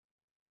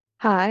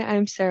Hi,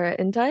 I'm Sarah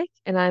Indyk,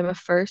 and I'm a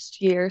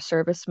first year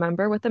service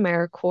member with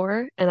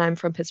AmeriCorps, and I'm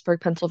from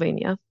Pittsburgh,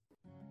 Pennsylvania.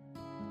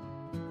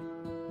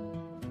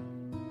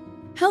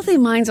 Healthy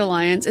Minds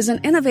Alliance is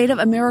an innovative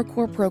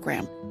AmeriCorps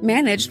program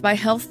managed by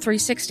Health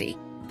 360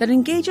 that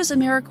engages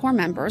AmeriCorps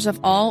members of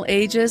all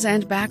ages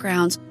and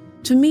backgrounds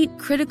to meet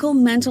critical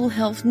mental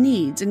health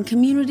needs in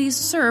communities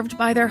served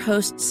by their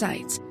host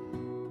sites.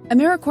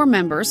 AmeriCorps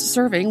members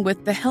serving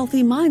with the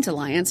Healthy Minds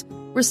Alliance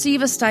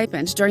receive a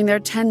stipend during their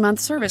 10-month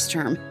service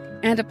term,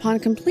 and upon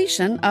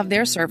completion of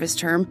their service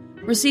term,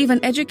 receive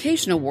an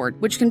education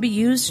award which can be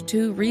used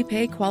to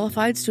repay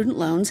qualified student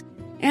loans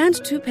and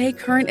to pay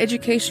current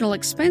educational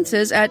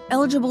expenses at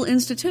eligible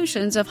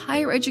institutions of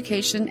higher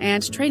education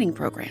and training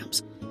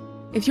programs.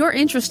 If you're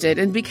interested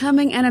in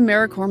becoming an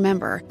AmeriCorps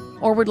member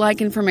or would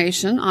like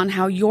information on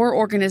how your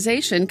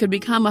organization could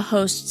become a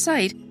host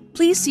site,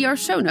 please see our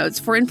show notes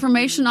for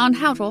information on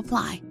how to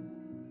apply.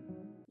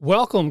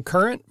 Welcome,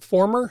 current,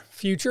 former,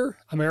 future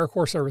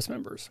AmeriCorps service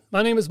members.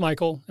 My name is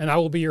Michael, and I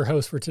will be your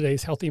host for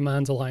today's Healthy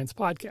Minds Alliance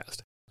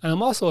podcast. And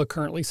I'm also a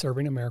currently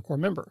serving AmeriCorps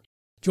member.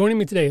 Joining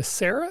me today is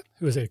Sarah,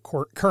 who is a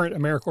current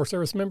AmeriCorps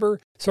service member,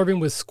 serving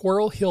with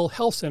Squirrel Hill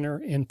Health Center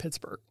in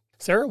Pittsburgh.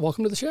 Sarah,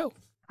 welcome to the show.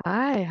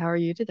 Hi, how are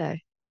you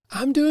today?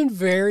 I'm doing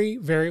very,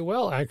 very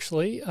well,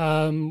 actually.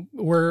 I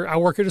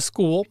work at a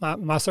school.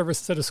 My service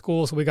is at a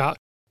school, so we got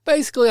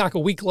basically like a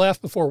week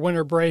left before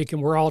winter break,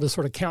 and we're all just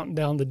sort of counting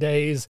down the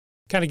days,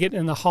 kind of getting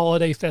in the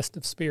holiday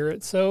festive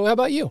spirit. So how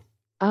about you?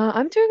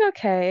 I'm doing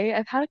okay.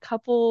 I've had a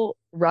couple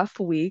rough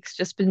weeks,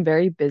 just been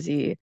very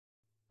busy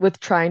with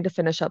trying to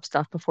finish up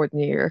stuff before the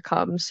new year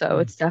comes. So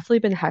Mm, it's definitely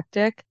been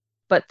hectic,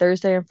 but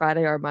Thursday and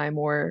Friday are my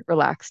more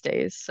relaxed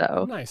days.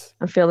 So nice.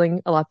 I'm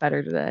feeling a lot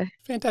better today.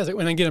 Fantastic.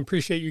 And again,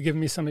 appreciate you giving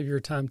me some of your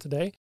time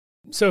today.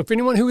 So for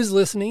anyone who is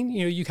listening,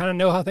 you kind of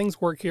know how things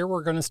work here.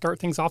 We're going to start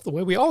things off the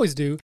way we always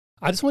do.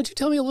 I just want you to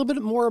tell me a little bit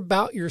more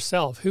about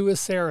yourself. Who is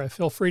Sarah?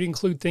 Feel free to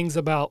include things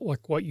about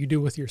like what you do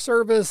with your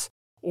service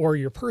or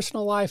your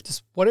personal life,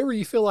 just whatever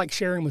you feel like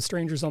sharing with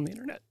strangers on the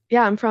internet.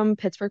 Yeah, I'm from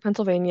Pittsburgh,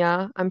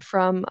 Pennsylvania. I'm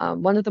from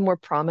one of the more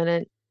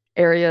prominent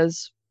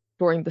areas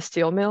during the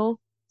steel mill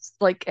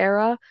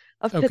era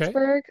of Okay.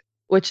 Pittsburgh,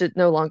 which it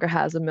no longer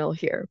has a mill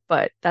here,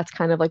 but that's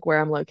kind of like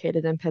where I'm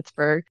located in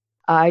Pittsburgh.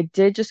 I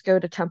did just go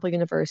to Temple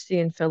University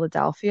in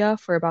Philadelphia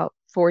for about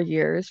 4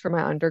 years for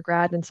my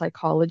undergrad in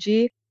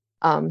psychology.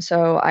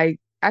 So I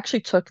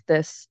actually took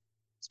this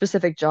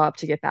specific job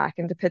to get back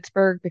into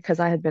Pittsburgh because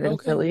I had been in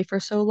Okay. Philly for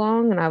so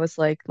long, and I was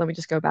like, let me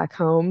just go back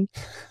home.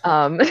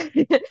 Um,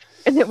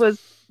 and it was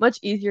much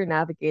easier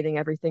navigating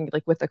everything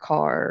like with the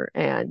car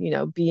and,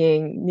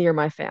 being near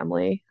my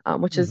family,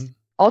 which is Hmm.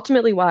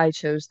 ultimately why I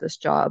chose this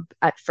job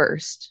at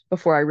first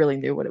before I really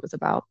knew what it was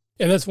about.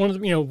 And that's one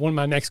of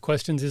my next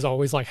questions is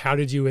always like, how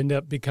did you end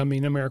up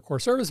becoming an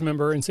AmeriCorps service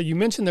member? And so you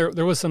mentioned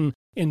there was some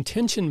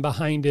intention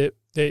behind it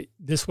that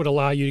this would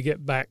allow you to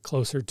get back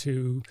closer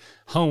to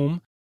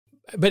home.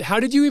 But how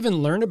did you even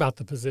learn about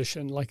the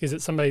position? Like, is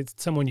it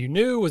someone you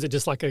knew? Was it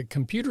just like a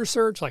computer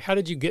search? Like, how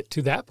did you get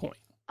to that point?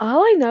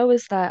 All I know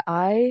is that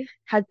I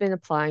had been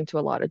applying to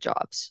a lot of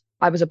jobs.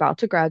 I was about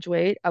to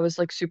graduate. I was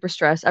like super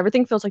stressed.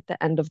 Everything feels like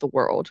the end of the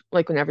world,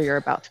 like whenever you're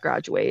about to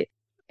graduate.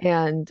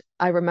 And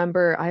I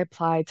remember I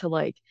applied to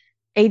like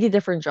 80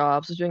 different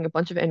jobs, was doing a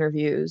bunch of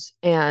interviews.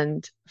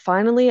 And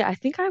finally, I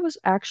think I was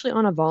actually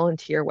on a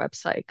volunteer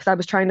website because I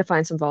was trying to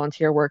find some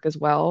volunteer work as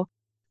well.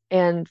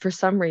 And for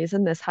some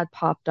reason, this had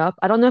popped up.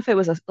 I don't know if it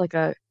was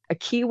a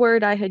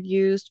keyword I had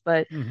used,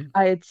 but Hmm.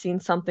 I had seen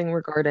something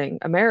regarding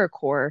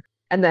AmeriCorps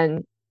and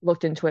then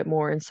looked into it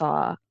more and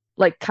saw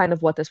like kind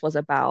of what this was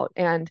about.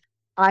 And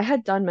I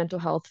had done mental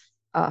health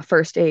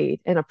first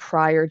aid in a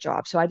prior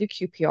job. So I do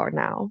QPR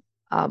now,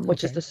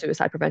 which is Okay. the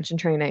suicide prevention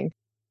training.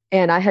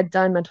 And I had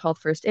done mental health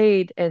first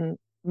aid in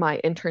my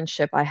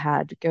internship I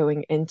had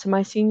going into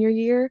my senior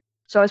year.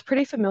 So I was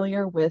pretty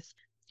familiar with,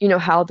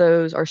 how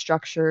those are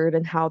structured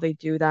and how they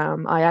do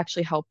them. I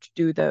actually helped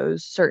do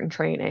those certain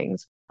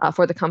trainings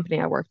for the company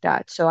I worked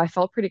at. So I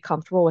felt pretty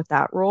comfortable with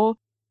that role.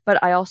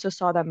 But I also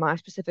saw that my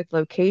specific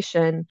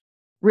location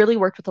really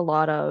worked with a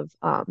lot of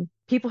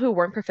people who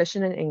weren't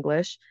proficient in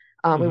English.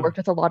 We Hmm. worked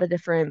with a lot of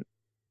different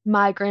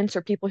migrants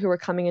or people who were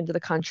coming into the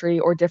country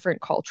or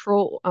different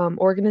cultural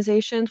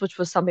organizations, which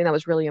was something that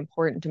was really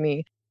important to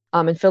me.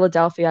 In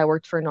Philadelphia, I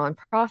worked for a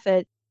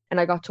nonprofit and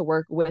I got to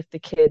work with the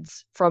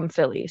kids from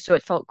Philly. So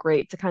it felt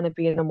great to kind of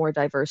be in a more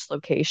diverse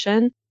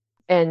location.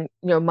 And,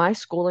 my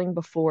schooling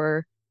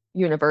before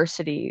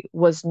university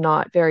was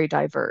not very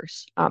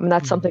diverse. And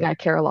that's Hmm. something I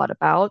care a lot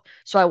about.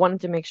 So I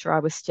wanted to make sure I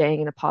was staying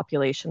in a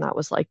population that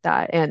was like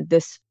that. And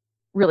this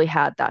really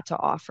had that to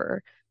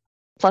offer.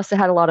 Plus, it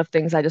had a lot of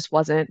things I just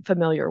wasn't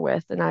familiar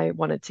with and I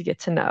wanted to get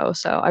to know.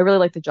 So I really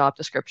liked the job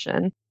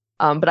description.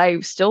 But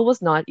I still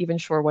was not even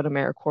sure what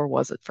AmeriCorps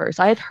was at first.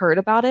 I had heard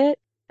about it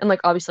and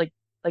like obviously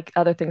like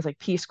other things like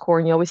Peace Corps,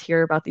 and you always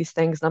hear about these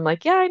things. And I'm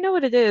like, yeah, I know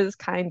what it is,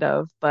 kind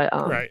of. But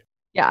Right.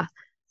 yeah.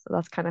 So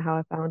that's kind of how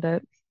I found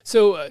it.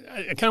 So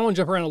I kind of want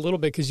to jump around a little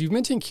bit because you've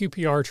mentioned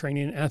QPR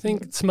training, and I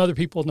think some other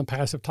people in the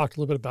past have talked a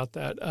little bit about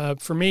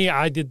that. For me,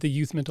 I did the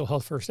youth mental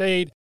health first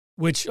aid,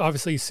 which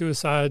obviously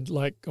suicide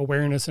like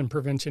awareness and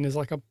prevention is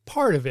like a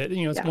part of it.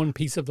 It's one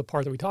piece of the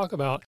part that we talk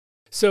about.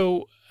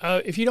 So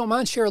if you don't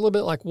mind, share a little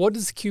bit, like what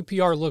does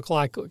QPR look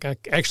like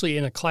actually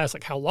in a class?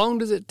 Like how long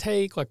does it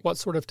take? Like what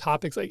sort of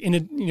topics? Like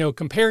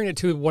comparing it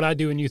to what I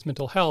do in youth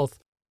mental health,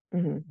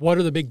 what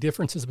are the big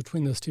differences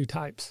between those two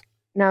types?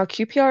 Now,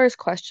 QPR is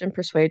question,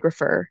 persuade,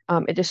 refer.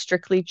 It is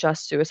strictly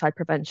just suicide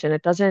prevention.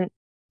 It doesn't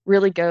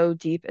really go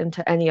deep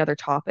into any other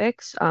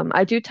topics.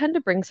 I do tend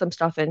to bring some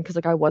stuff in because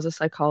like I was a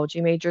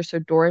psychology major. So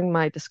during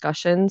my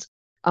discussions,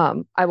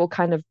 I will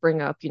kind of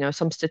bring up,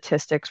 some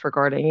statistics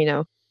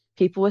regarding,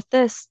 people with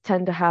this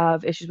tend to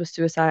have issues with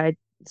suicide,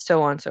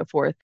 so on and so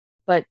forth.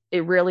 But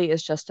it really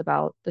is just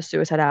about the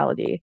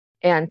suicidality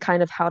and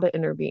kind of how to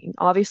intervene.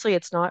 Obviously,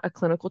 it's not a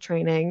clinical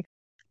training.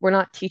 We're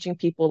not teaching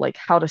people like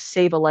how to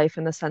save a life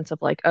in the sense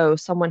of like, oh,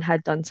 someone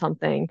had done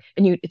something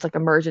and it's like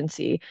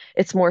emergency.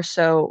 It's more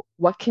so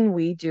what can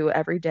we do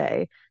every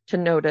day to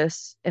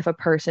notice if a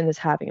person is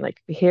having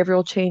like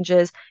behavioral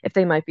changes, if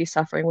they might be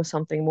suffering with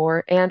something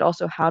more, and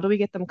also how do we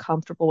get them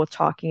comfortable with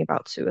talking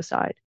about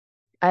suicide.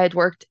 I had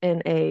worked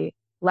in a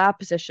lab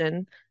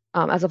position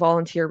as a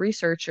volunteer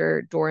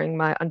researcher during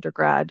my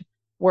undergrad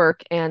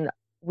work, and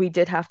we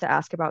did have to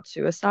ask about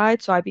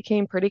suicide. So I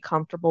became pretty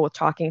comfortable with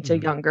talking to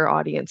younger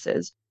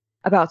audiences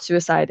about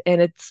suicide. And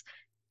it's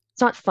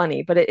not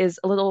funny, but it is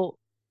a little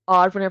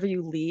odd whenever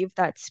you leave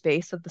that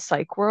space of the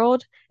psych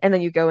world and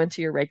then you go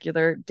into your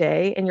regular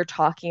day and you're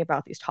talking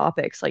about these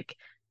topics like,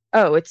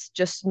 oh, it's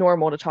just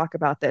normal to talk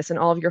about this. And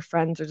all of your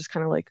friends are just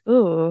kind of like,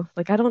 oh,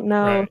 like I don't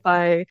know if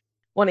Right. I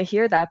want to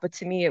hear that. But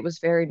to me, it was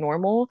very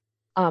normal.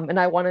 And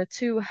I wanted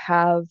to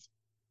have,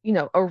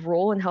 a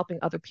role in helping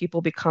other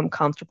people become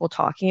comfortable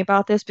talking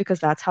about this because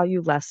that's how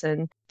you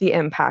lessen the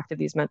impact of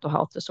these mental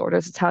health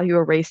disorders. It's how you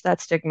erase that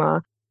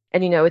stigma.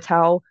 And, it's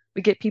how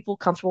we get people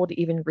comfortable to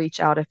even reach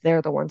out if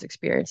they're the ones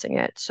experiencing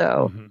it.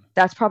 So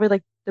that's probably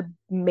like the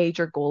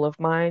major goal of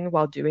mine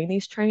while doing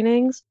these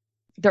trainings.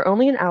 They're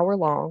only an hour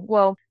long.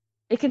 Well,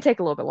 it can take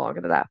a little bit longer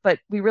than that, but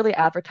we really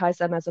advertise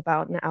them as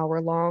about an hour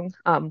long.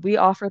 We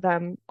offer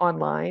them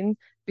online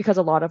because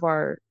a lot of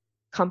our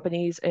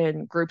companies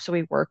and groups that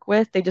we work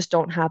with, they just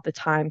don't have the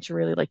time to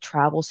really like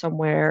travel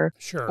somewhere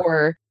Sure.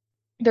 or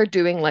they're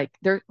doing like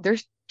they're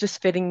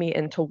just fitting me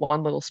into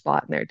one little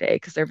spot in their day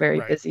because they're very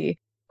Right. busy.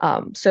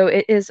 So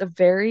it is a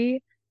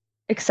very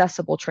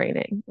accessible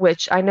training,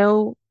 which I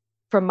know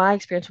from my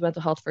experience with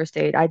mental health first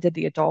aid, I did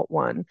the adult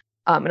one.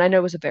 And I know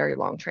it was a very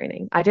long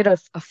training. I did a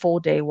full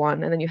day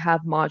one, and then you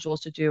have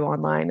modules to do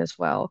online as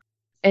well.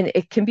 And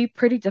it can be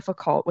pretty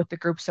difficult with the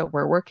groups that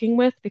we're working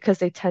with because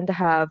they tend to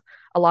have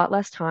a lot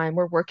less time.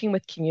 We're working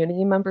with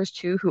community members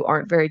too who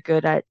aren't very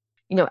good at,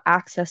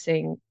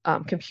 accessing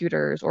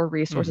computers or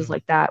resources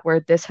like that,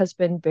 where this has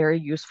been very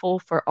useful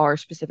for our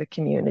specific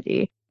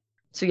community.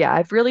 So yeah,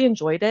 I've really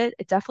enjoyed it.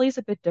 It definitely is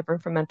a bit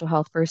different from mental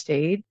health first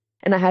aid,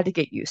 and I had to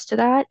get used to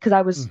that because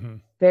I was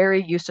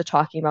very used to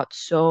talking about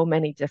so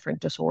many different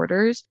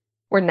disorders,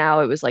 where now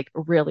it was like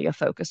really a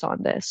focus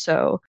on this.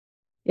 So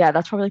yeah,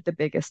 that's probably like the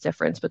biggest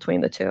difference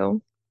between the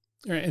two.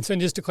 All right. And so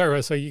just to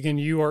clarify, so again,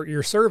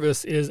 your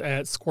service is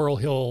at Squirrel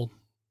Hill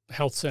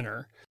Health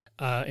Center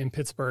in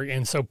Pittsburgh.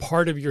 And so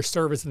part of your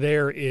service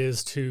there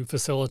is to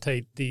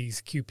facilitate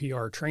these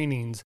QPR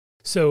trainings.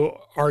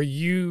 So are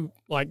you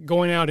like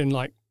going out and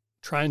like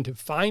trying to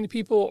find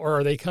people,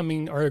 or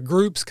are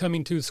groups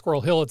coming to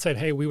Squirrel Hill and said,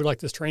 hey, we would like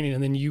this training,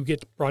 and then you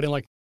get brought in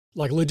like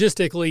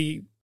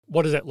logistically,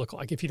 what does that look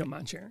like, if you don't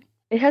mind sharing?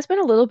 It has been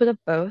a little bit of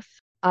both.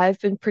 I've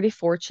been pretty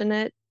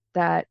fortunate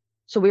that,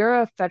 so we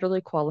are a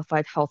federally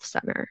qualified health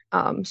center.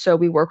 So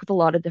we work with a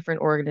lot of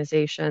different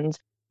organizations.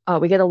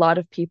 We get a lot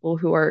of people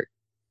who are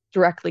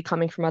directly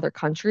coming from other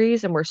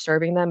countries and we're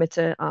serving them. It's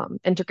a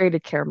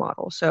integrated care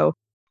model. So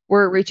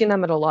we're reaching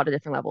them at a lot of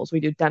different levels.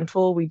 We do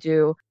dental,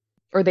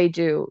 they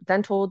do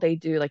dental, they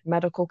do like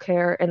medical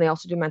care, and they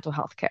also do mental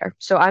health care.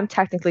 So I'm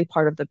technically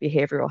part of the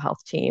behavioral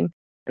health team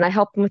and I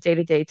help them with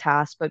day-to-day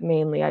tasks, but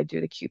mainly I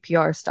do the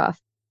QPR stuff.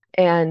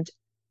 And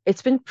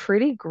it's been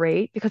pretty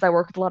great because I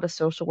work with a lot of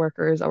social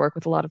workers, I work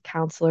with a lot of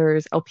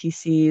counselors,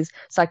 LPCs,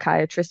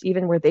 psychiatrists,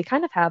 even where they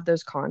kind of have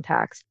those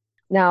contacts.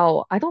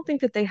 Now, I don't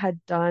think that they had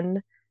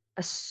done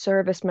a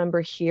service member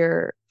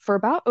here for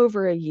about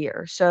over a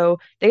year. So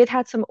they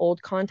had some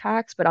old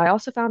contacts, but I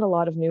also found a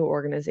lot of new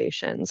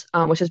organizations,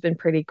 which has been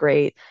pretty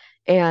great.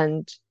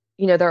 And,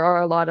 there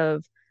are a lot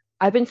of,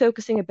 I've been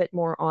focusing a bit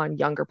more on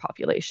younger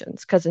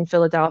populations because in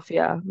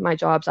Philadelphia, my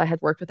jobs, I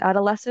had worked with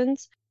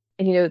adolescents.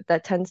 And,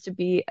 that tends to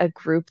be a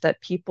group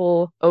that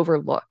people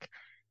overlook.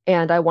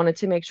 And I wanted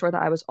to make sure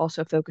that I was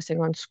also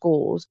focusing on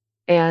schools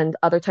and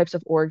other types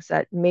of orgs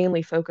that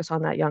mainly focus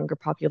on that younger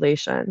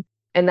population.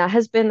 And that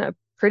has been a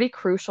pretty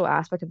crucial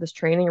aspect of this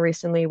training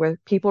recently, where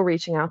people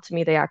reaching out to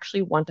me, they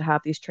actually want to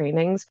have these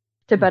trainings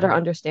to better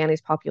understand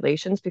these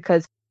populations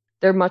because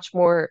they're much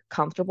more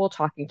comfortable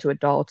talking to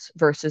adults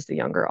versus the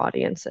younger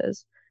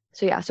audiences.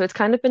 So yeah, so it's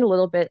kind of been a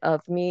little bit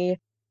of me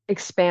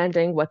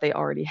expanding what they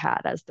already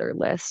had as their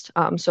list.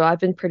 So I've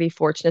been pretty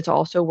fortunate to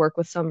also work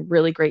with some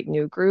really great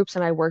new groups.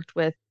 And I worked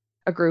with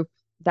a group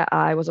that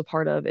I was a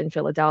part of in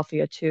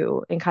Philadelphia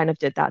too, and kind of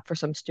did that for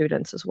some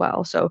students as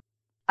well. So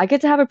I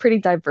get to have a pretty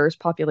diverse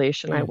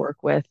population I Mm. work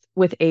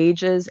with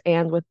ages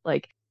and with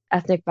like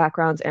ethnic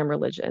backgrounds and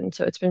religion.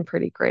 So it's been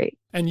pretty great.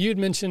 And you'd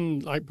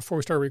mentioned, like before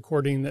we started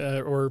recording,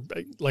 or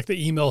like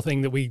the email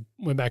thing that we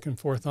went back and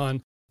forth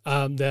on,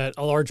 that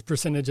a large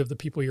percentage of the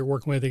people you're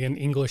working with, again,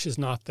 English is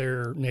not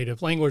their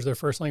native language, their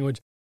first language.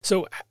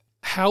 So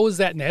how is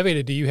that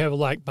navigated? Do you have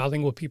like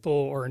bilingual people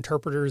or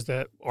interpreters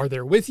that are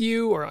there with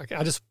you? Or like,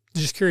 I just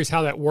curious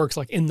how that works,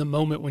 like in the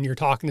moment when you're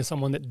talking to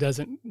someone that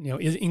doesn't,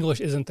 English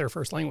isn't their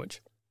first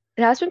language.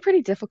 It has been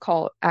pretty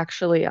difficult,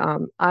 actually.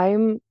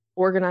 I'm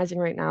organizing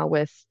right now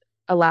with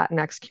a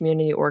Latinx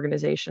community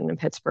organization in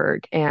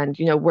Pittsburgh, and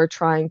we're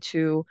trying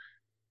to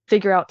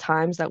figure out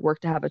times that work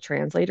to have a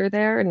translator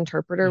there, an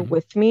interpreter Mm-hmm.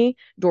 with me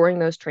during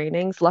those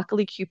trainings.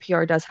 Luckily,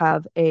 QPR does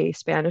have a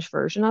Spanish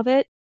version of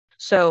it,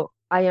 so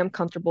I am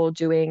comfortable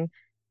doing,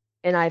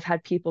 and I've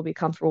had people be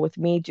comfortable with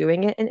me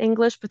doing it in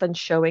English, but then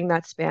showing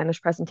that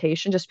Spanish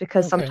presentation just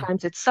because Okay.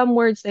 sometimes it's some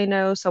words they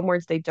know, some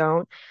words they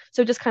don't.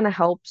 So it just kind of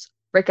helps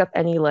break up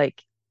any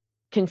like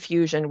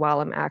confusion while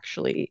I'm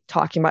actually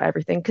talking about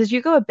everything because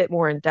you go a bit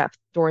more in depth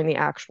during the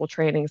actual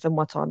trainings than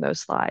what's on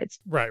those slides.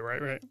 Right,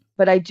 right, right.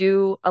 But I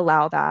do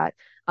allow that.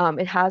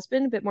 It has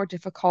been a bit more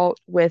difficult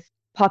with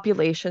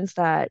populations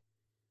that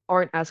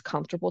aren't as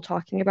comfortable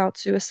talking about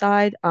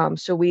suicide.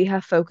 So we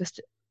have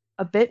focused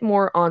a bit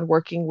more on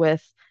working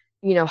with,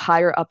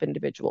 higher up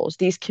individuals,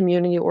 these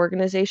community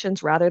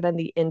organizations, rather than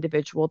the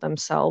individual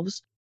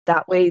themselves.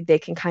 That way they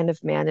can kind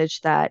of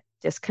manage that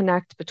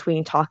disconnect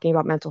between talking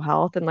about mental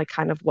health and like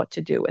kind of what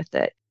to do with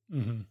it,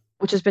 Mm-hmm.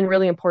 which has been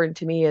really important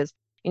to me is,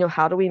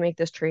 how do we make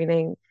this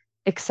training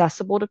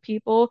accessible to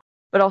people,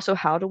 but also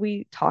how do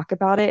we talk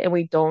about it and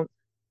we don't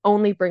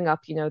only bring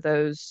up,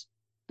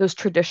 those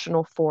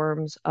traditional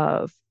forms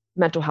of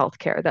mental health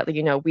care that,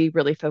 we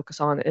really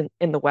focus on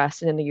in the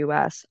West and in the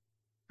US.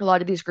 A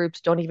lot of these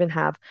groups don't even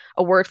have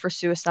a word for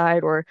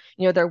suicide, or,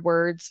 their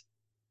words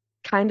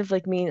kind of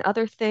like mean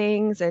other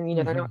things, and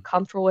they're Mm-hmm. not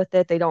comfortable with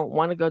it. They don't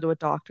want to go to a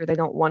doctor. They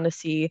don't want to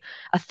see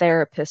a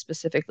therapist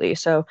specifically.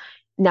 So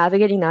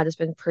navigating that has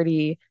been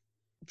pretty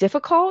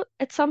difficult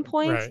at some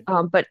points,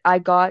 Right. but I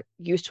got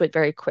used to it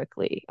very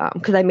quickly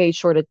because I made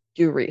sure to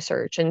do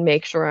research and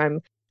make sure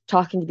I'm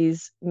talking to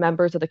these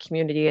members of the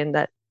community and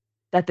that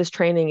this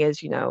training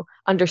is,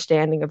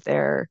 understanding of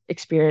their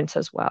experience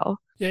as well.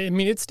 Yeah, I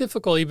mean, it's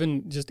difficult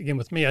even just again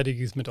with me, I do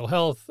use mental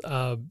health.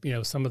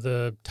 Some of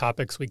the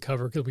topics we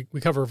cover, because we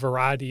cover a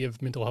variety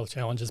of mental health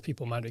challenges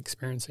people might be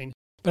experiencing.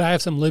 But I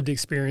have some lived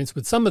experience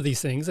with some of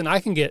these things, and I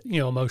can get,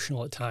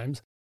 emotional at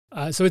times.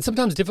 So it's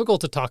sometimes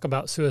difficult to talk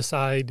about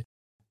suicide.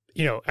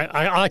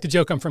 I like to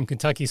joke I'm from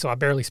Kentucky, so I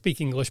barely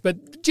speak English,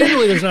 but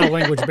generally there's not a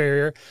language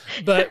barrier.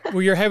 But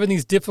where you're having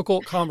these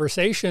difficult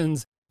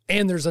conversations,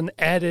 and there's an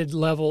added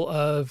level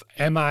of,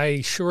 am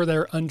I sure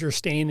they're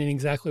understanding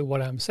exactly what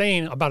I'm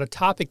saying about a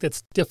topic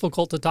that's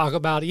difficult to talk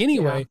about Yeah,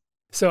 anyway?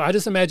 So I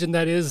just imagine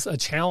that is a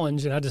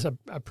challenge, and I just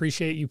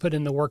appreciate you put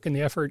in the work and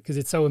the effort because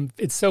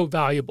it's so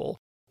valuable.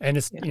 And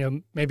it's, yeah,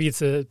 maybe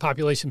it's a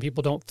population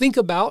people don't think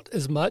about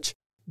as much,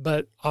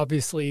 but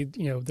obviously,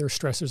 there's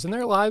stressors in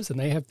their lives and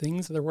they have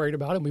things that they're worried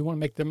about, and we want to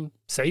make them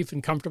safe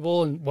and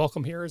comfortable and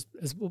welcome here as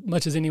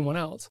much as anyone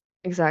else.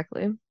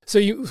 exactly. So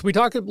we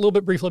talked a little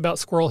bit briefly about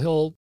Squirrel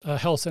Hill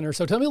Health Center.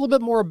 So tell me a little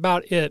bit more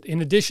about it.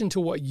 In addition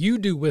to what you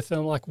do with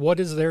them, like what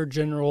is their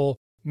general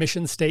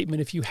mission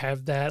statement, if you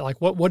have that? Like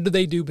what do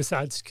they do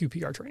besides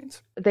QPR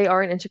trains? They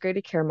are an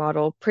integrated care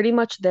model. Pretty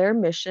much their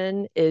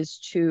mission is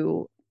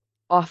to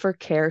offer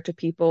care to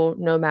people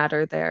no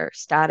matter their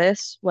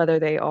status, whether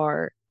they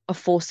are a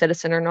full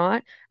citizen or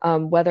not,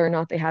 whether or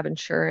not they have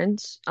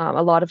insurance.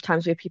 A lot of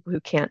times we have people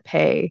who can't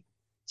pay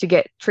to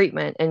get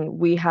treatment, and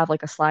we have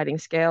like a sliding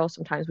scale.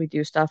 Sometimes we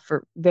do stuff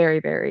for very,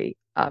 very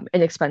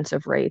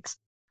inexpensive rates.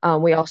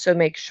 We also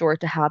make sure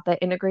to have that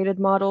integrated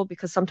model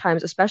because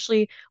sometimes,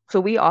 especially, so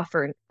we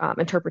offer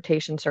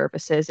interpretation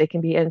services. They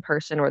can be in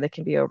person or they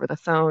can be over the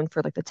phone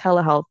for like the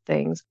telehealth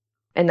things,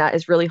 and that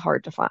is really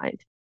hard to find.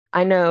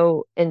 I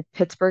know in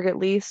Pittsburgh, at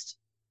least,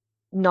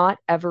 not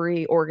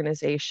every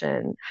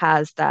organization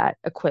has that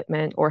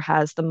equipment or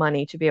has the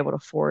money to be able to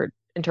afford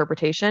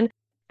interpretation,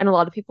 and a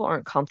lot of people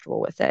aren't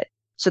comfortable with it.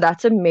 So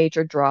that's a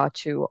major draw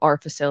to our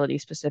facility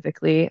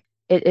specifically.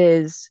 It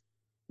is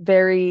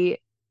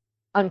very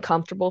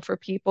uncomfortable for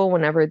people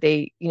whenever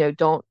they,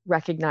 don't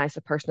recognize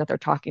the person that they're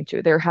talking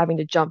to. They're having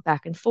to jump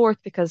back and forth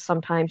because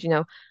sometimes,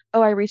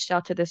 oh, I reached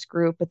out to this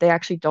group, but they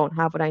actually don't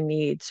have what I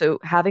need. So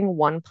having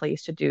one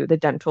place to do the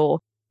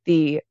dental,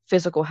 the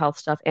physical health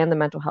stuff, and the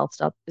mental health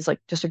stuff is like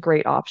just a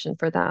great option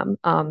for them.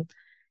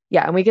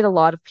 Yeah, and we get a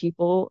lot of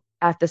people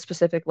at the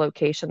specific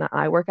location that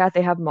I work at.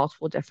 They have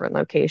multiple different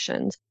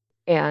locations.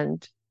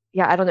 And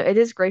yeah, I don't know. It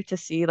is great to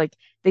see like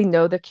they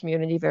know the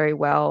community very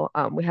well.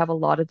 We have a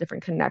lot of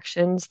different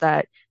connections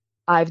that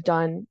I've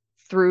done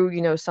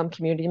through, some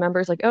community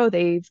members, like, oh,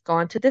 they've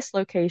gone to this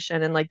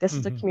location and like this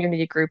is a Hmm.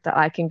 community group that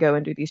I can go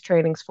and do these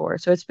trainings for.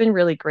 So it's been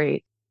really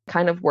great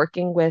kind of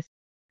working with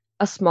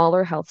a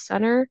smaller health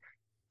center,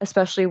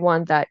 especially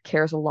one that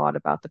cares a lot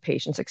about the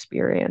patient's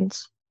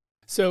experience.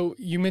 So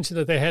you mentioned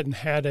that they hadn't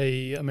had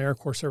a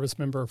AmeriCorps service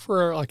member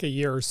for like a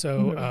year or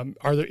so.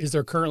 Mhm. Is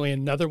there currently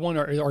another one,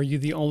 or are you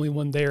the only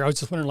one there? I was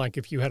just wondering, like,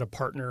 if you had a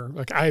partner.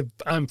 Like,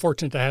 I'm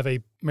fortunate to have a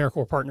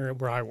AmeriCorps partner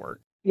where I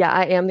work. Yeah,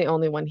 I am the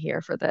only one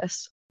here for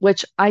this,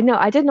 which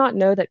I did not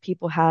know that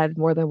people had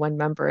more than one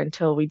member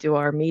until we do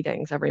our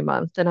meetings every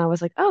month. And I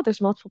was like, oh,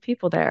 there's multiple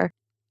people there,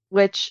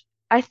 which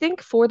I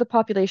think for the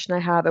population I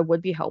have, it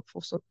would be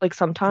helpful, so, like Hmm.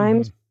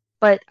 sometimes,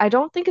 but I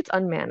don't think it's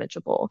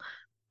unmanageable.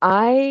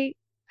 I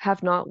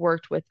have not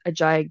worked with a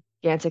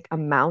gigantic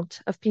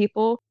amount of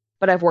people,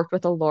 but I've worked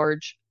with a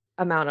large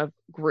amount of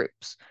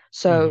groups.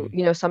 So,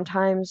 Hmm.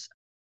 sometimes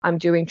I'm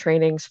doing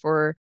trainings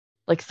for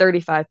like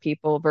 35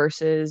 people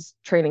versus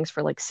trainings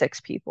for like 6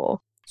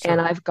 people. And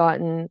Sure. I've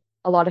gotten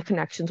a lot of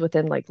connections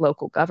within like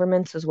local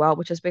governments as well,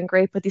 which has been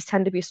great. But these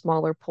tend to be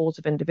smaller pools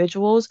of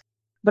individuals.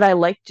 But I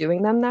like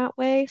doing them that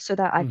way so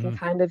that I can Hmm.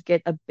 kind of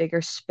get a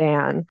bigger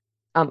span,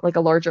 like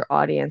a larger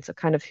audience of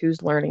kind of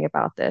who's learning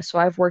about this. So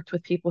I've worked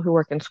with people who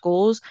work in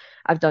schools.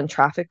 I've done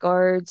traffic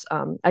guards.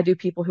 I do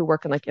people who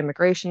work in like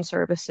immigration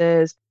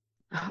services,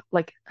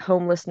 like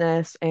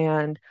homelessness,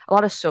 and a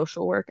lot of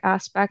social work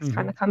aspects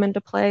kind Hmm. of come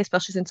into play,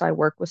 especially since I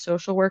work with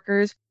social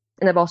workers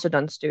and I've also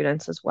done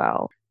students as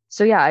well.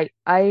 So yeah,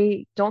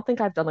 I don't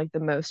think I've done like the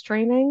most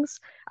trainings.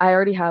 I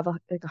already have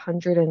like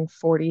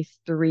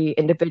 143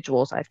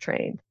 individuals I've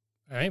trained.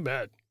 Ain't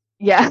bad.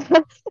 Yeah.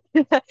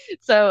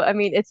 So, I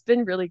mean, it's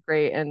been really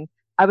great. And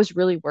I was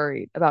really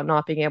worried about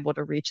not being able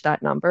to reach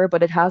that number,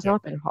 but it has Yep.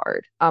 not been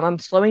hard. I'm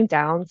slowing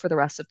down for the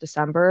rest of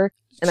December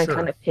and then kind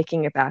Sure. of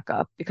picking it back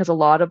up because a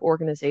lot of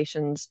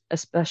organizations,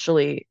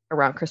 especially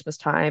around Christmas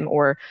time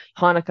or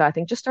Hanukkah, I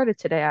think just started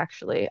today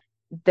actually,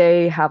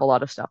 they have a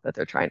lot of stuff that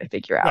they're trying to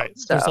figure out. Right.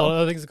 There's a So,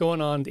 lot of things going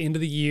on at the end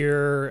of the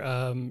year.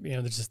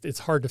 There's just it's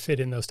hard to fit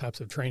in those types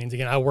of trainings.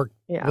 Again, I work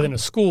yeah. within a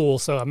school,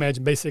 so I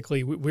imagine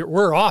basically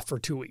we're off for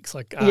 2 weeks.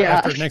 Like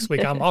Yeah. after next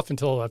week, I'm off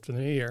until after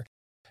the new year.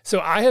 So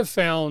I have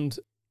found.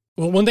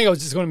 Well, one thing I was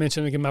just going to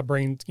mention, again, my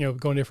brain,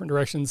 going different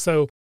directions.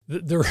 So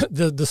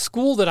the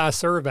school that I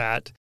serve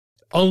at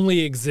only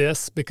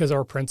exists because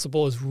our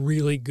principal is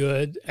really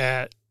good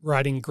at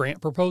writing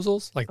grant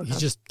proposals. Like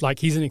Okay.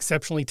 he's an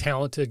exceptionally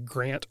talented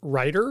grant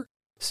writer.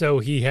 So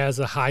he has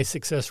a high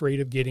success rate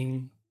of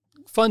getting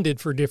funded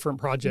for different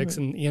projects. Mhm.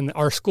 And in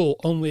our school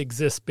only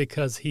exists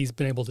because he's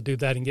been able to do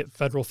that and get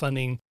federal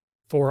funding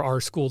for our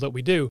school that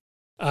we do.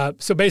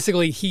 So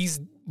basically, he's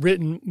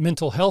written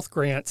mental health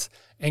grants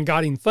and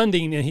got him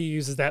funding, and he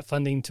uses that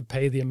funding to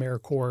pay the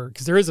AmeriCorps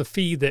because there is a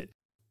fee that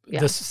the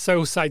Yeah.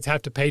 SO sites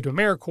have to pay to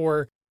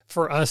AmeriCorps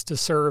for us to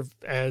serve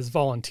as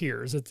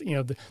volunteers. It's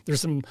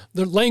there's some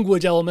the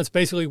language elements.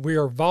 Basically, we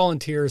are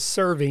volunteers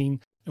serving,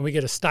 and we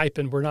get a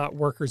stipend. We're not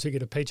workers who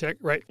get a paycheck,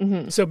 right?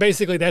 Hmm. So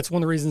basically, that's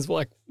one of the reasons.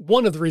 Like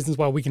one of the reasons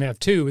why we can have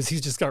two is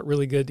he's just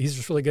really good. He's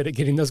just really good at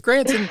getting those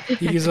grants, and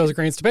he uses those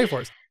grants to pay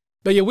for us.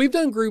 But yeah, we've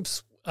done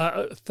groups.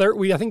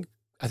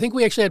 I think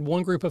we actually had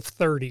one group of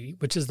 30,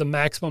 which is the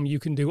maximum you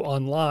can do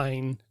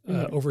online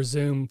Hmm. over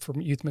Zoom for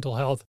youth mental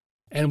health.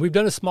 And we've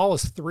done as small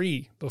as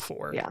 3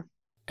 before. Yeah.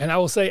 And I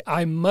will say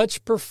I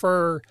much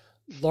prefer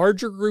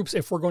larger groups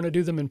if we're going to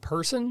do them in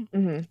person.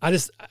 Hmm. I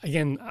just,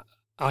 again,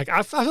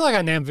 I feel like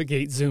I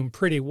navigate Zoom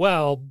pretty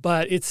well,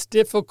 but it's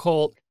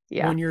difficult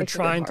Yeah. when you're It can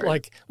get trying to, hard.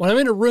 like, when I'm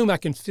in a room, I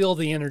can feel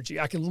the energy.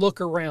 I can look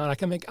around. I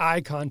can make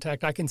eye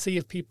contact. I can see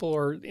if people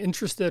are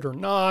interested or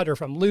not, or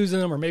if I'm losing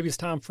them, or maybe it's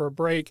time for a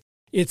break.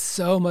 It's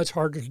so much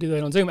harder to do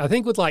that on Zoom. I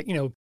think with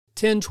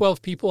 10,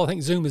 12 people, I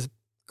think Zoom is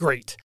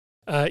great.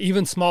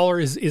 Even smaller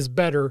is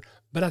better.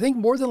 But I think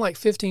more than like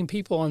 15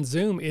 people on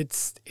Zoom,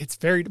 it's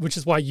very, which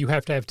is why you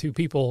have to have 2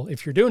 people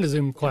if you're doing a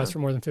Zoom class Yeah. for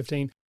more than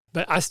 15.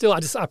 But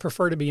I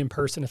prefer to be in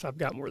person if I've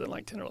got more than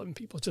like 10 or 11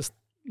 people. It's just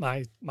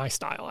my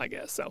style, I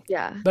guess. So,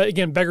 Yeah. but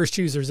again, beggars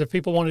choosers. If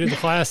people want to do the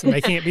class and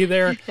they can't be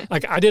there,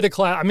 like I did a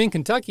class, I'm in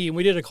Kentucky and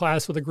we did a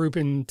class with a group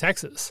in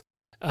Texas.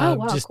 Oh,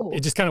 wow, It cool.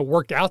 just kind of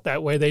worked out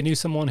that way. They knew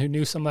someone who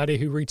knew somebody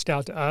who reached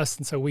out to us.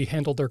 And so we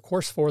handled their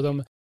course for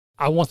them.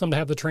 I want them to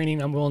have the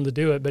training. I'm willing to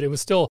do it, but it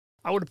was still,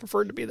 I would have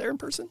preferred to be there in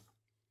person.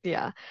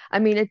 Yeah. I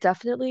mean, it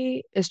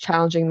definitely is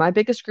challenging. My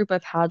biggest group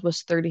I've had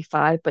was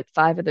 35, but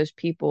 5 of those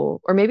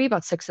people, or maybe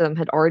about 6 of them,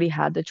 had already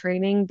had the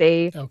training.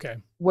 They Okay.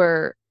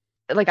 were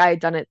like, I had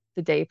done it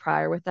the day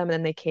prior with them, and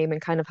then they came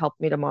and kind of helped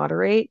me to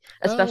moderate,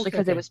 Oh, especially okay.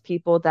 because it Okay. was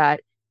people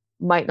that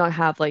might not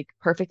have like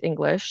perfect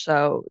English.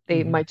 So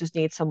they Hmm. might just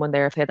need someone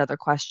there if they had other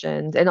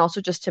questions. And also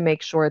just to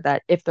make sure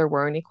that if there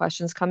were any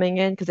questions coming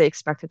in, because they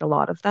expected a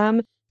lot of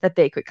them, that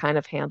they could kind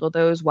of handle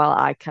those while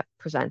I kept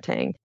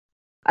presenting.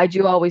 I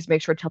do always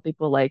make sure to tell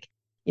people like,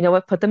 you know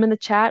what, put them in the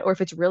chat, or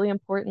if it's really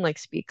important, like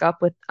speak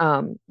up with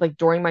like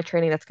during my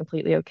training, that's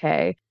completely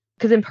okay.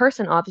 Because in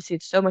person, obviously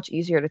it's so much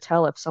easier to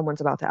tell if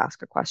someone's about to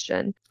ask a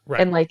question. Right.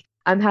 And like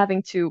I'm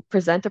having to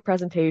present a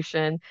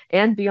presentation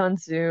and be on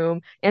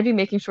Zoom and be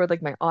making sure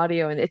like my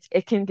audio, and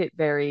it can get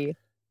very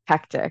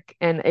hectic.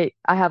 And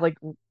I have like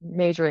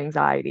major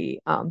anxiety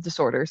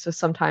disorder, so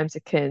sometimes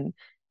it can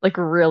like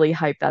really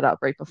hype that up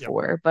right Yep.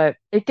 before, but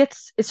it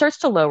starts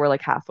to lower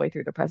like halfway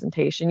through the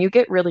presentation. You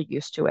get really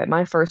used to it.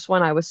 My first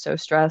one, I was so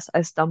stressed.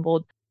 I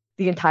stumbled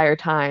the entire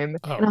time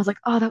and I Oh, was like,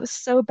 oh, that was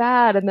so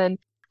bad. And then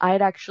I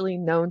had actually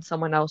known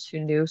someone else who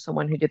knew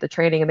someone who did the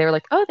training and they were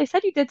like, oh, they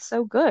said you did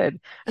so good.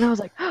 And I was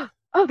like,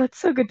 oh, that's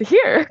so good to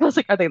hear. I was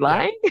like, are they yeah.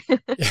 lying?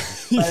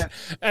 But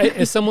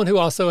As someone who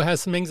also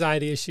has some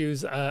anxiety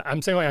issues,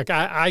 I'm saying like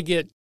I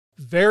get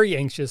very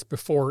anxious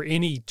before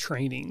any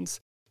trainings.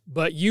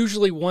 But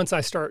usually once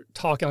I start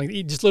talking,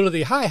 like just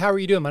literally, hi, how are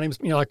you doing? My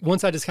name's, like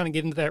once I just kind of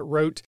get into that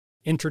rote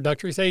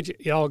introductory stage,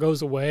 it all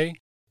goes away.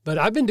 But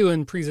I've been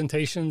doing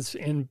presentations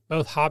in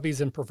both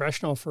hobbies and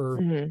professional for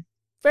a Mhm.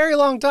 very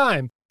long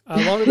time,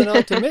 longer than I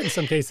like to admit in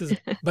some cases.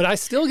 But I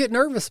still get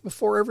nervous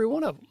before every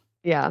one of them.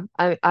 Yeah,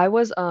 I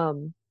was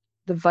the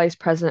vice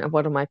president of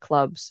one of my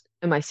clubs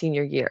in my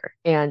senior year,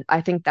 and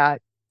I think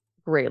that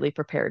greatly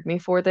prepared me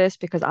for this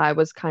because I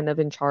was kind of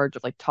in charge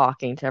of like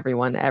talking to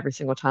everyone every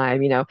single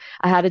time.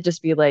 I had to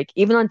just be like,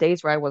 even on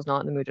days where I was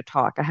not in the mood to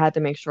talk, I had to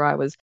make sure I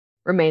was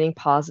remaining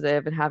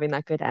positive and having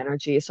that good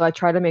energy. So I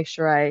try to make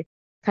sure I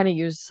kind of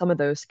use some of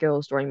those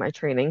skills during my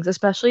trainings,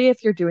 especially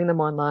if you're doing them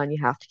online.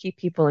 You have to keep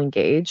people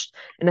engaged.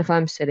 And if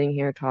I'm sitting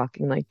here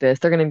talking like this,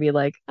 they're going to be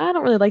like, I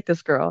don't really like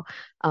this girl.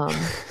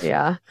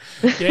 Yeah.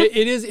 Yeah,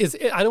 it is.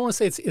 I don't want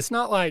to say it's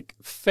not like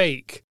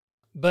fake,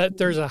 but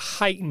there's a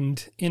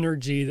heightened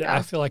energy that I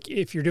Yeah. feel like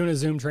if you're doing a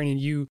Zoom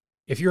training,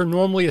 if you're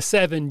normally a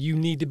 7, you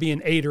need to be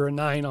an 8 or a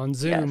 9 on Yes.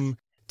 Zoom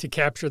to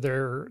capture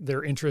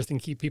their interest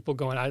and keep people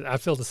going. I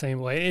feel the same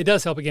way. It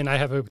does help. Again, I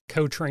have a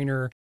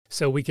co-trainer,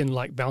 so we can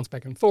like bounce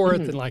back and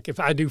forth. Mhm. And like if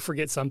I do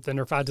forget something,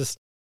 or if I just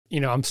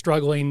I'm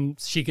struggling,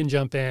 she can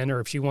jump in, or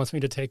if she wants me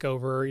to take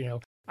over.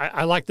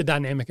 I like the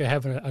dynamic of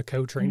having a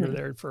co-trainer Mhm.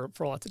 there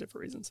for lots of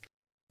different reasons.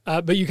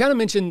 But you kind of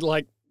mentioned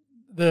like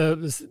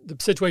the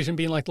situation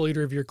being like the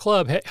leader of your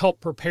club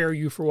helped prepare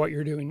you for what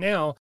you're doing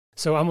now.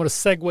 So I'm going to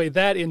segue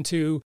that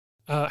into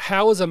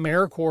how is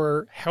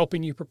AmeriCorps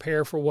helping you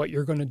prepare for what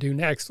you're going to do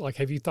next? Like,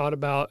 have you thought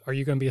about, are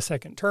you going to be a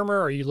second termer?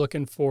 Are you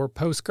looking for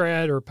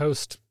post-grad or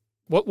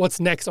what's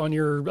next on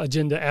your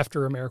agenda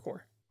after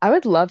AmeriCorps? I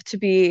would love to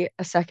be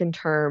a second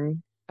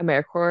term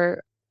AmeriCorps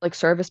like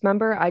service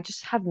member. I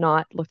just have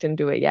not looked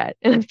into it yet.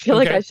 And I feel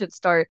like I Okay. should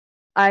start.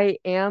 I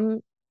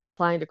am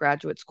applying to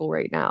graduate school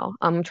right now.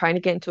 I'm trying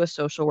to get into a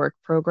social work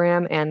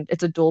program, and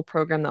it's a dual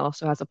program that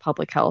also has a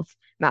public health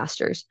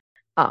master's.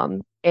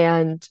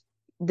 And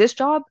this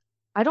job,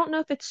 I don't know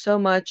if it's so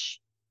much,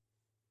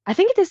 I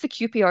think it is the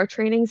QPR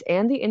trainings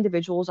and the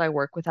individuals I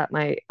work with at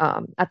my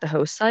at the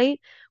host site,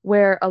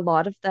 where a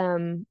lot of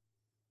them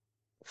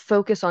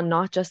focus on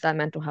not just that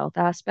mental health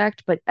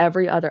aspect, but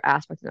every other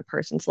aspect in a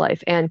person's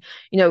life. And,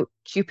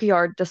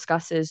 QPR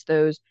discusses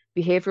those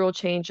behavioral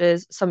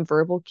changes, some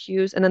verbal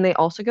cues, and then they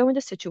also go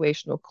into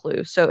situational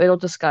clues. So it'll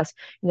discuss,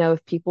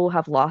 if people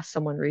have lost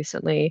someone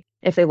recently,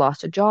 if they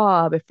lost a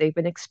job, if they've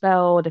been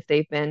expelled, if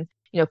they've been,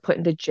 put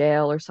into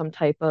jail or some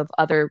type of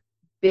other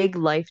big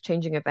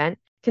life-changing event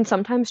can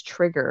sometimes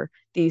trigger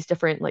these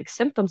different like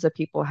symptoms that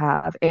people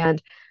have.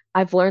 And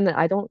I've learned that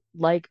I don't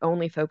like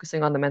only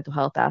focusing on the mental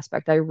health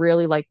aspect. I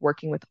really like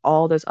working with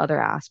all those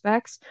other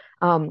aspects.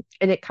 And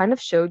it kind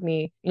of showed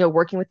me,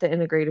 working with the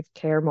integrative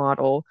care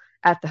model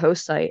at the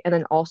host site and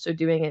then also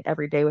doing it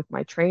every day with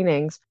my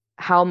trainings,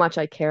 how much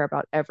I care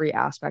about every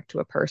aspect to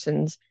a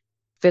person's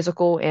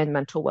physical and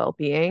mental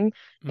well-being.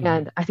 Mm-hmm.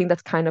 And I think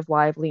that's kind of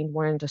why I've leaned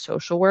more into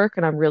social work.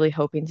 And I'm really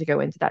hoping to go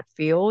into that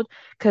field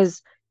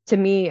because to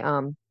me,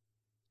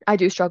 I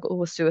do struggle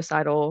with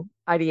suicidal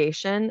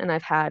ideation and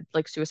I've had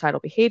like suicidal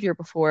behavior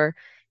before.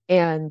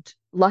 And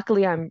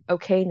luckily I'm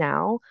okay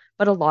now,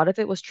 but a lot of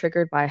it was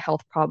triggered by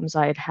health problems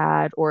I had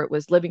had, or it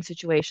was living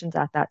situations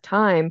at that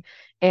time.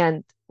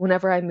 And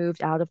whenever I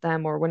moved out of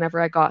them or whenever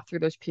I got through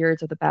those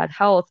periods of the bad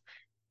health,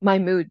 my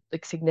mood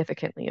like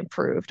significantly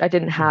improved. I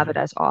didn't have it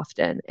Mm-hmm. as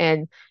often.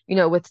 And,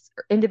 with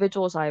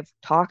individuals I've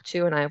talked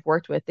to and I've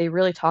worked with, they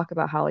really talk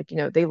about how like,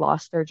 they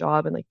lost their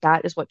job and like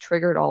that is what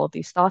triggered all of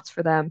these thoughts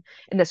for them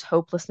and this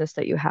hopelessness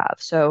that you have.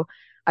 So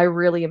I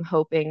really am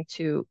hoping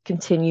to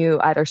continue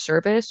either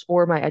service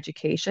or my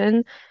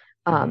education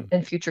Mm-hmm.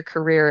 and future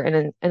career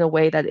in a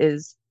way that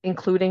is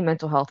including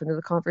mental health into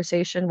the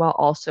conversation while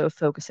also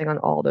focusing on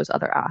all those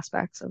other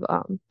aspects of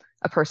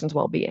a person's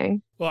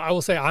well-being. Well, I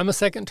will say I'm a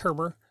second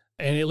termer,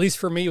 and at least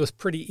for me, it was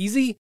pretty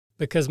easy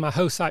because my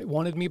host site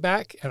wanted me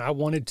back and I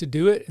wanted to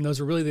do it. And those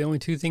are really the only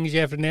two things you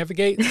have to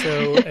navigate.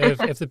 So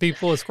if the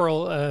people at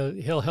Squirrel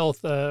Hill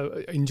Health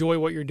enjoy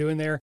what you're doing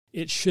there,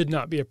 it should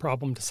not be a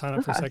problem to sign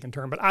up for a Okay. second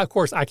term. But of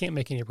course, I can't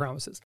make any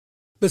promises.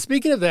 But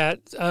speaking of that,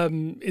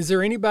 is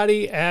there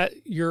anybody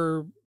at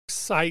your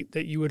site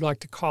that you would like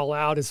to call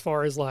out as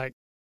far as like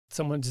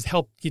someone just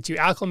help get you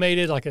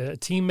acclimated, like a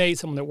teammate,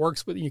 someone that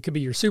works with you, could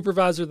be your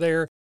supervisor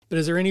there. But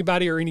is there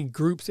anybody or any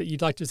groups that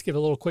you'd like to just give a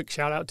little quick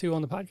shout out to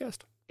on the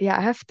podcast? Yeah,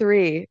 I have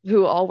three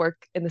who all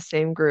work in the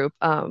same group.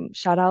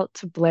 Shout out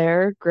to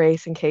Blair,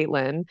 Grace, and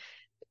Caitlin.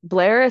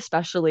 Blair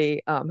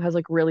especially has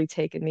like really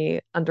taken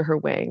me under her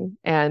wing.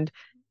 And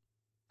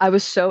I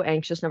was so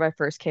anxious whenever I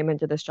first came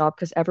into this job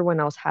because everyone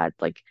else had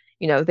like,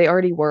 they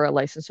already were a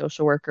licensed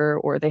social worker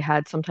or they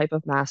had some type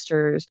of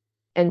master's.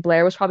 And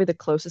Blair was probably the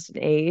closest in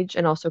age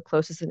and also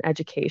closest in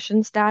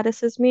education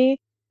status as me.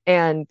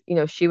 And,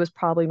 she was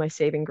probably my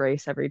saving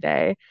grace every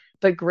day.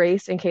 But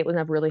Grace and Caitlin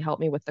have really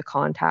helped me with the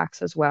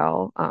contacts as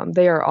well.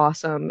 They are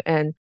awesome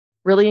and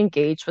really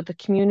engaged with the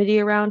community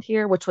around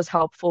here, which was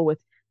helpful with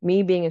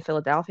me being in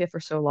Philadelphia for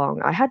so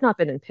long. I had not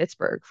been in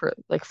Pittsburgh for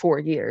like 4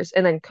 years.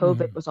 And then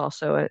COVID Hmm. was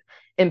also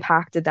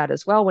impacted that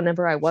as well.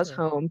 Whenever I was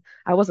Sure. home,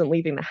 I wasn't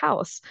leaving the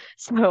house.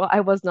 So I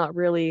was not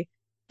really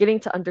getting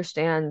to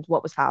understand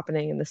what was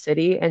happening in the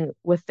city. And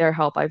with their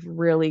help, I've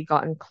really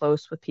gotten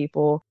close with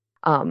people.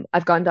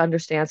 I've gotten to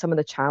understand some of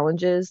the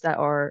challenges that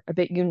are a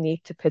bit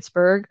unique to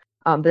Pittsburgh,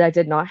 that I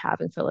did not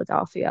have in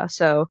Philadelphia.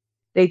 So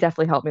they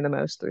definitely helped me the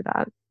most through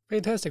that.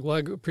 Fantastic. Well, I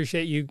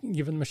appreciate you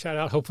giving them a shout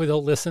out. Hopefully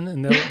they'll listen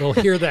and they'll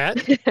hear that.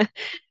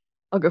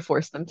 I'll go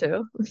force them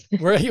to.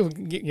 Right.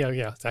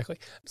 Yeah, exactly.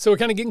 So we're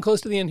kind of getting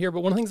close to the end here,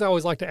 but one of the things I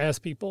always like to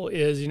ask people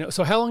is,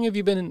 so how long have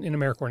you been in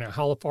AmeriCorps now?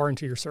 How far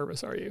into your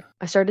service are you?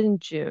 I started in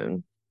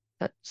June.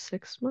 That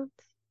 6 months?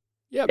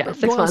 Yeah, Yeah, going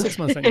six on months. 6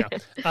 months then, yeah.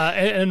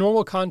 And a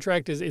normal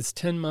contract is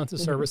 10 months of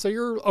Mhm. service, so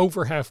you're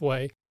over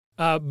halfway.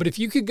 But if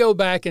you could go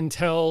back and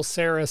tell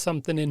Sarah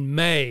something in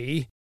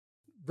May,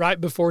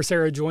 right before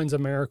Sarah joins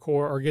AmeriCorps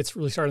or gets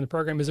really started in the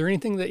program, is there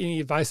any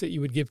advice that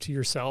you would give to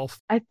yourself?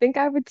 I think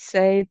I would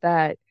say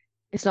that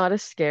it's not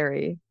as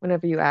scary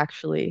whenever you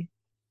actually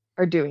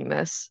are doing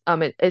this.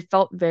 It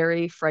felt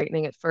very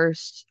frightening at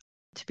first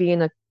to be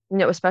in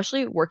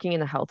especially working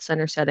in a health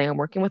center setting. I'm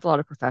working with a lot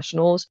of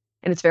professionals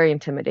and it's very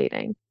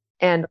intimidating.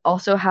 And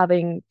also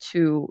having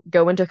to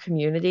go into a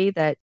community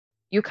that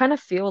you kind of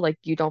feel like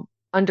you don't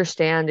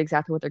understand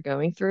exactly what they're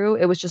going through.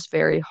 It was just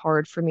very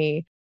hard for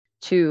me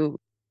to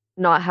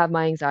not have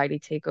my anxiety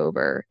take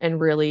over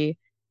and really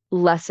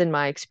lessen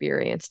my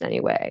experience in any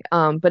way.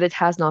 But it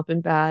has not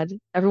been bad.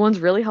 Everyone's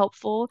really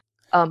helpful.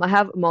 I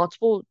have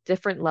multiple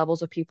different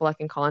levels of people I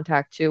can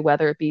contact to,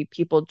 whether it be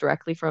people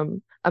directly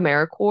from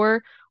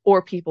AmeriCorps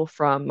or people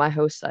from my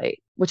host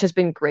site, which has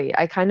been great.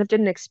 I kind of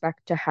didn't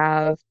expect to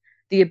have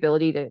the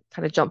ability to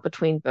kind of jump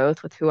between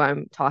both with who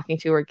I'm talking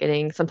to or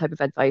getting some type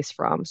of advice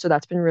from. So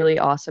that's been really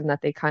awesome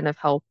that they kind of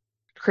help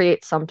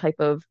create some type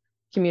of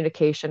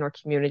communication or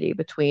community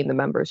between the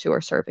members who are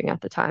serving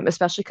at the time,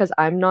 especially because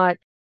I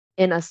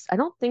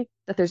don't think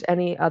that there's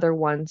any other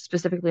one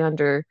specifically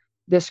under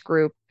this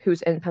group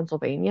who's in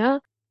Pennsylvania.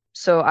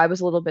 So I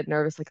was a little bit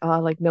nervous, like, oh,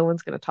 like no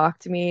one's going to talk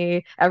to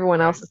me.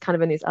 Everyone else Right. is kind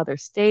of in these other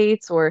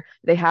states, or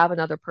they have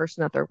another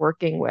person that they're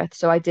working with.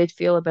 So I did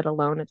feel a bit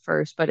alone at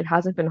first, but it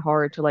hasn't been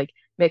hard to like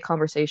make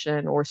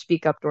conversation or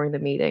speak up during the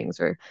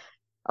meetings or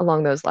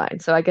along those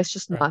lines. So I guess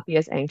just Right. not be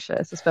as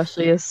anxious,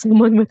 especially as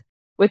someone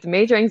with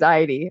major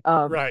anxiety.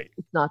 Right.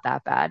 It's not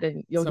that bad,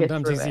 and you'll get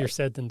Sometimes through easier it.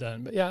 said than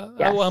done. But yeah, well,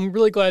 Yes. I'm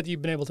really glad that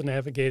you've been able to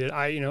navigate it.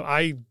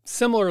 I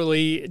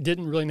similarly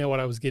didn't really know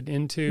what I was getting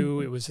into.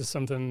 Mhm. It was just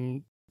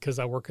something because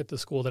I work at the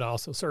school that I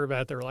also serve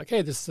at. They were like,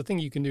 "Hey, this is a thing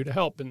you can do to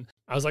help," and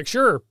I was like,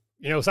 "Sure,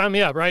 sign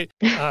me up, right?"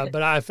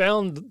 But I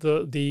found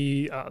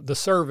the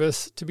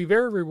service to be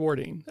very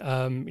rewarding.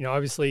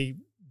 Obviously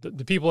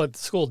the people at the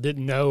school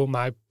didn't know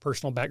my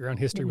personal background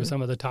history with Mhm.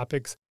 some of the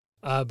topics.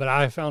 But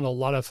I found a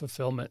lot of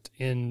fulfillment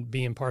in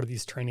being part of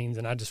these trainings,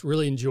 and I just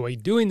really enjoy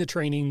doing the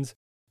trainings,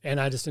 and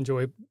I just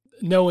enjoy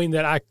knowing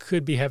that I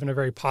could be having a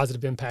very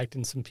positive impact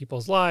in some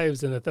people's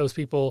lives, and that those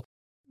people,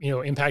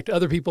 impact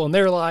other people in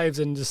their lives,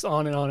 and just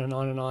on and on and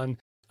on and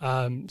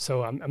on.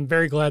 So I'm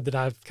very glad that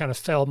I've kind of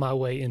fell my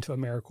way into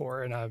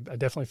AmeriCorps, and I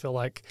definitely feel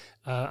like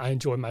I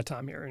enjoy my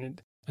time here. And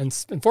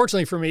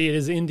unfortunately for me, it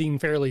is ending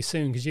fairly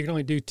soon because you can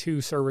only do 2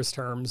 service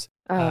terms,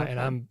 Oh, and okay.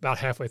 I'm about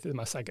halfway through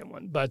my second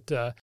one. But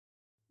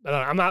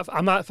I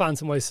might find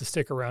some ways to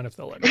stick around if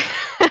they'll let me.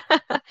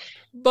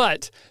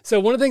 But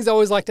so one of the things I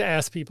always like to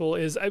ask people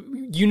is,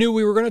 you knew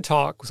we were going to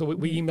talk, so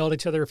we Mhm. emailed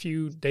each other a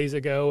few days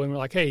ago, and we're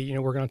like, hey,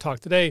 we're going to talk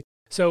today.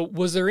 So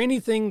was there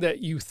anything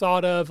that you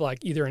thought of,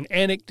 like either an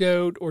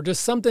anecdote or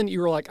just something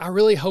you were like, I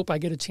really hope I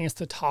get a chance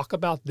to talk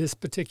about this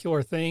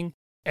particular thing,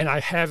 and I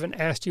haven't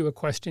asked you a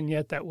question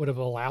yet that would have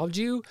allowed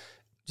you?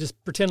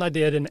 Just pretend I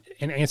did and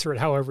answer it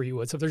however you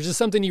would. So if there's just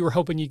something you were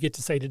hoping you get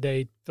to say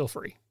today, feel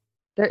free.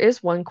 There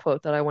is one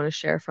quote that I want to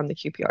share from the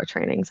QPR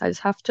trainings. I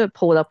just have to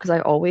pull it up because I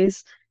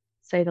always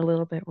say it a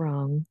little bit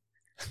wrong.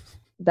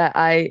 That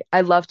I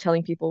love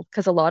telling people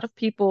because a lot of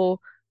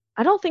people,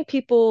 I don't think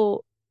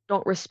people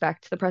don't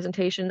respect the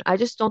presentation. I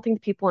just don't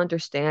think people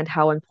understand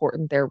how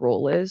important their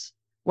role is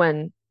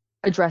when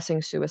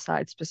addressing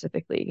suicide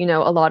specifically.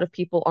 A lot of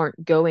people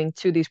aren't going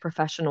to these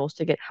professionals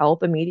to get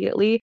help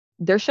immediately.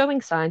 They're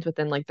showing signs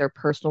within like their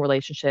personal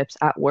relationships,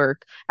 at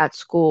work, at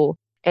school,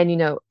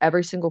 and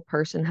every single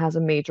person has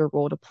a major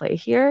role to play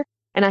here.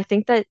 And I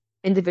think that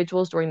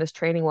individuals during this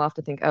training will have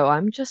to think, oh,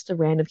 I'm just a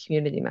random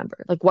community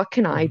member. Like, what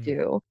can I Hmm.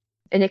 do?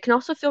 And it can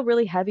also feel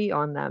really heavy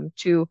on them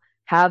to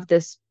have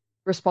this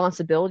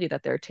responsibility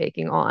that they're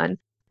taking on.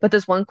 But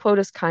this one quote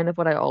is kind of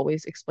what I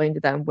always explain to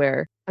them,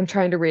 where I'm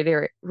trying to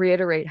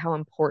reiterate how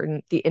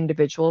important the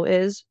individual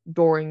is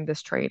during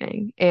this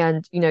training.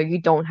 And,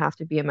 you don't have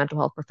to be a mental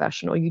health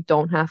professional. You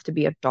don't have to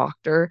be a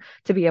doctor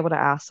to be able to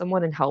ask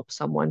someone and help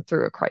someone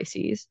through a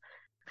crisis.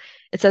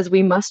 It says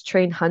we must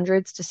train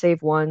hundreds to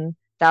save one,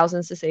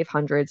 thousands to save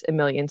hundreds, and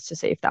millions to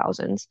save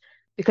thousands.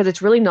 Because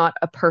it's really not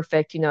a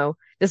perfect,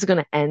 this is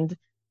going to end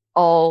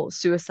all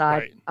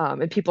suicide, Right.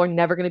 and people are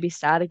never going to be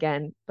sad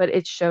again. But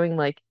it's showing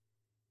like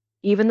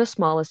even the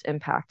smallest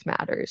impact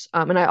matters.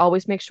 And I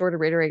always make sure to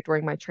reiterate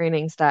during my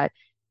trainings that,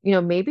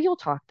 maybe you'll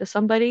talk to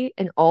somebody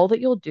and all that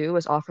you'll do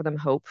is offer them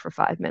hope for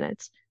 5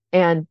 minutes.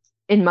 And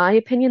in my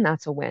opinion,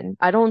 that's a win.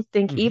 I don't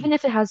think, Hmm. even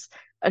if it has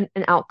an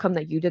outcome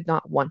that you did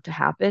not want to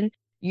happen,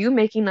 you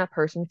making that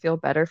person feel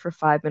better for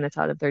 5 minutes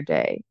out of their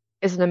day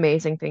is an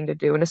amazing thing to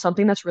do. And it's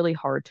something that's really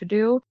hard to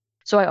do.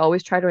 So I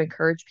always try to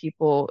encourage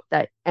people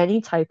that any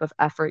type of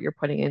effort you're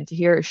putting into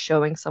here is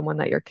showing someone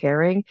that you're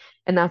caring.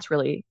 And that's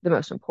really the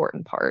most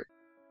important part.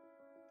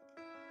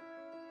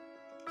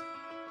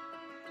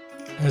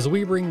 As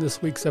we bring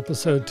this week's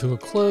episode to a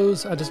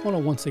close, I just want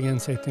to once again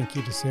say thank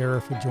you to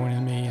Sarah for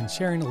joining me and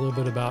sharing a little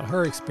bit about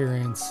her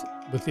experience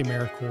with the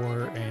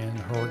AmeriCorps and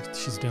her work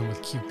she's done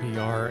with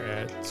QPR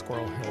at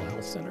Squirrel Hill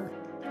Health Center.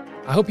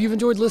 I hope you've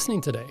enjoyed listening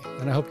today,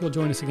 and I hope you'll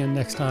join us again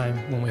next time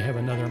when we have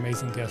another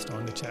amazing guest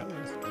on to chat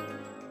with.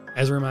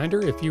 As a reminder,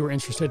 if you are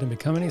interested in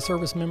becoming a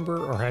service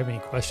member or have any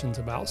questions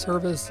about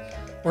service,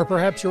 or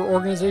perhaps your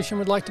organization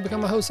would like to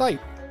become a host site,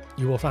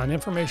 you will find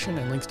information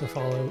and links to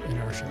follow in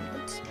our show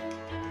notes.